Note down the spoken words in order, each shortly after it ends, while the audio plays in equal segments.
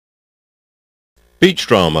Beach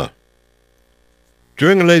drama.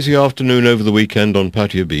 During a lazy afternoon over the weekend on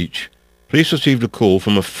Pattaya Beach, police received a call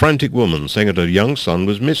from a frantic woman saying that her young son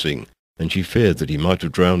was missing and she feared that he might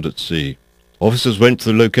have drowned at sea. Officers went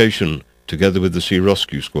to the location together with the Sea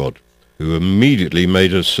Rescue Squad, who immediately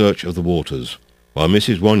made a search of the waters, while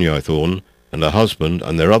Mrs. Wanyai and her husband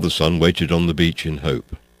and their other son waited on the beach in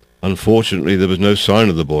hope. Unfortunately, there was no sign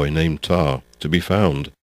of the boy named Tar to be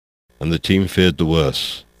found, and the team feared the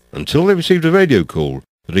worst, until they received a radio call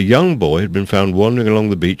that a young boy had been found wandering along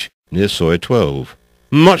the beach near Soi 12.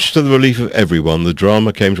 Much to the relief of everyone, the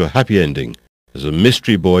drama came to a happy ending, as a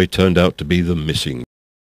mystery boy turned out to be the missing